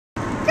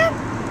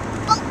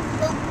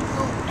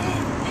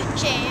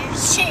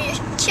chairs, chairs,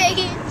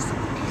 chairs,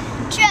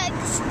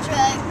 trucks,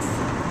 trucks,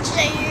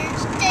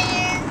 chairs,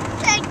 chairs,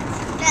 trucks,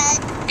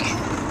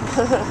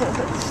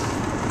 trucks.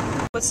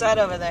 What's that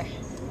over there?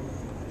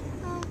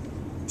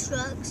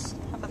 Trucks.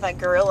 How about that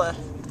gorilla?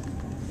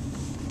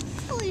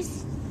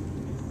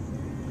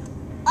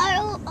 I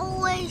don't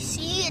always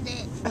see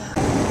it.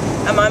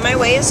 I'm on my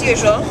way as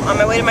usual, on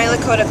my way to my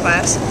Lakota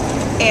class,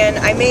 and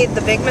I made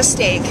the big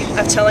mistake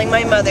of telling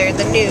my mother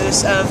the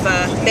news of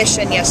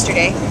Mission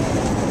yesterday.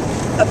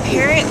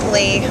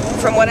 Apparently,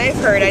 from what I've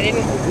heard, I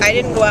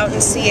didn't go out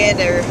and see it,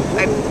 or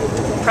I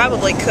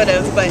probably could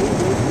have, but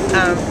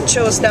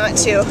chose not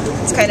to.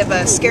 It's kind of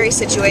a scary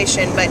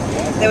situation, but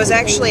there was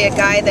actually a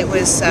guy that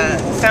was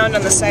found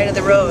on the side of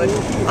the road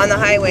on the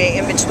highway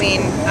in between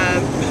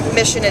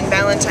Mission and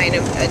Valentine.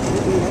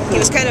 He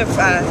was kind of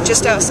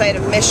just outside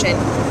of Mission.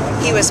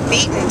 He was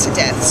beaten to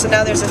death. So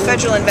now there's a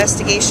federal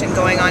investigation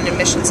going on in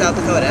Mission, South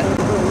Dakota.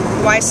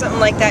 Why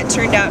something like that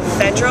turned out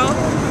federal,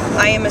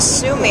 I am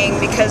assuming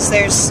because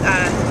there's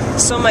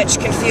so much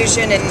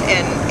confusion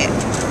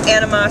and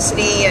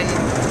animosity and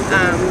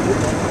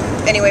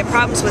anyway,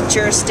 problems with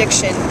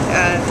jurisdiction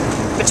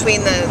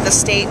between the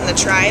state and the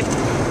tribe,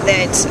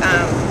 that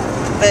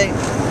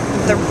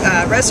the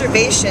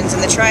reservations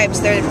and the tribes,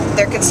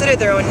 they're considered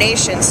their own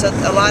nation. So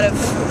a lot of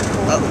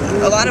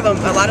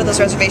those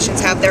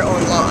reservations have their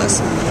own laws,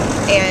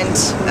 and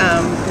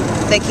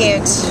they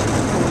can't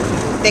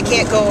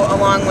go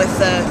along with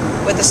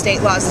the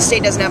state laws. The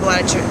state doesn't have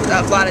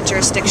a lot of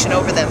jurisdiction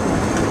over them.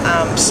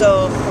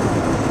 So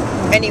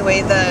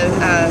anyway,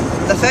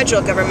 the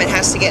federal government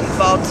has to get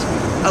involved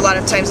a lot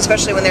of times,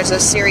 especially when there's a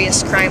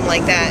serious crime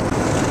like that.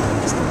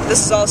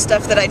 This is all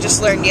stuff that I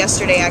just learned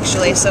yesterday,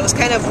 actually, so it was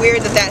kind of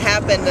weird that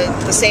happened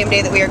the same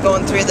day that we are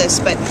going through this,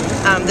 but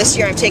this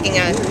year I'm taking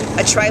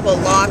a tribal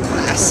law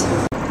class.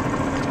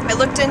 I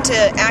looked into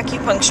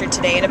acupuncture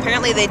today, and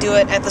apparently they do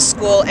it at the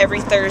school every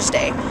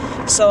Thursday,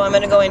 so I'm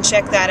going to go and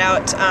check that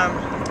out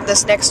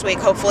this next week.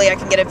 Hopefully I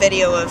can get a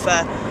video of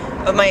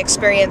my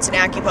experience in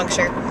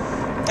acupuncture.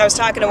 I was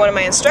talking to one of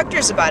my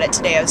instructors about it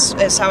today,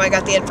 as how I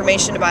got the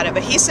information about it,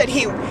 but he said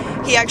he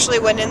actually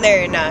went in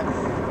there and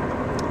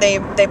they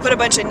put a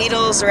bunch of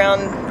needles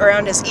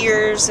around his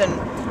ears, and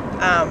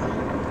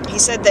he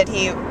said that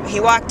he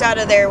walked out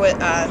of there with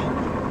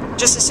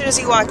just as soon as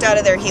he walked out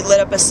of there, he lit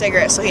up a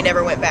cigarette, so he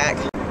never went back.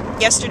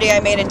 Yesterday I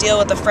made a deal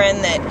with a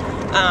friend that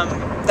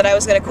I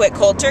was going to quit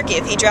cold turkey.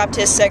 If he dropped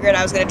his cigarette,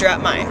 I was going to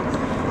drop mine.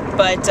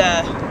 But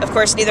of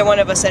course neither one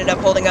of us ended up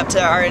holding up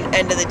to our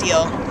end of the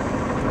deal.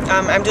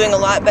 I'm doing a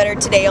lot better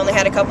today. Only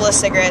had a couple of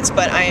cigarettes,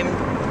 but I'm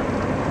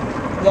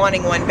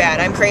wanting one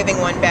bad. I'm craving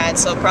one bad,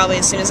 so probably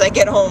as soon as I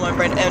get home I'm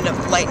going to end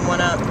up lighting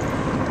one up.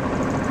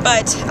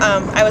 But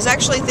I was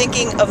actually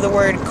thinking of the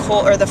word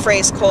cold, or the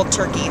phrase cold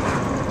turkey.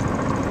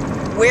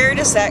 Where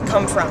does that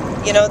come from?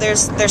 You know,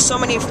 there's so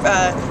many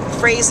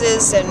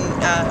phrases and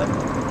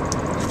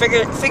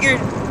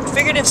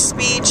figurative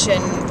speech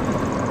and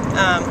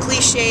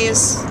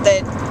cliches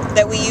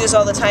that we use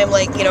all the time,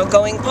 like, you know,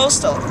 going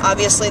postal.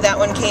 Obviously that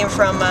one came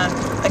from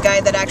a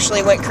guy that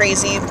actually went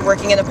crazy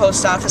working in the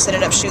post office and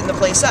ended up shooting the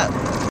place up.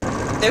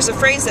 There's a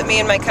phrase that me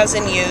and my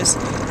cousin use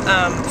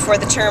for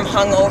the term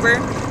hungover.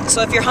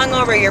 So if you're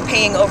hungover, you're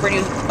paying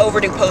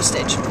overdue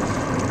postage.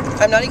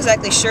 I'm not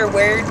exactly sure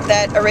where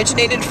that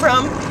originated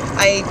from.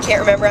 I can't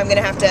remember. I'm going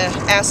to have to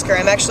ask her.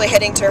 I'm actually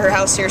heading to her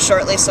house here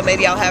shortly, so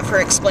maybe I'll have her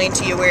explain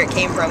to you where it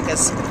came from,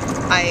 because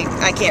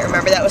I can't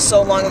remember. That was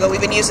so long ago.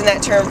 We've been using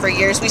that term for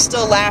years. We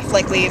still laugh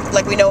like we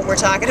know what we're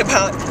talking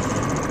about.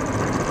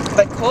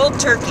 But cold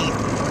turkey,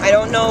 I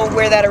don't know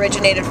where that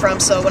originated from,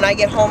 so when I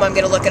get home I'm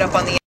going to look it up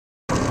on the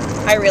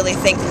internet. I really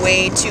think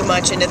way too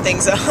much into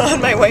things on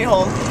my way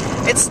home.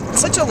 It's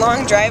such a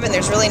long drive and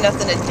there's really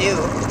nothing to do.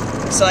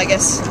 So I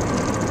guess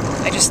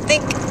I just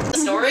think. The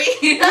story?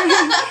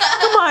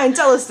 Come on,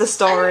 tell us the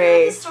story. I don't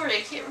know the story.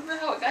 I can't remember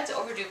how it got to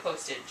overdue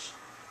postage.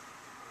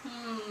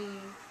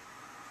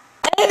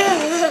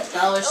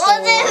 Dollar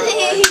store.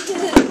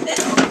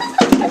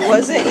 It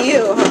wasn't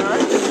you, huh?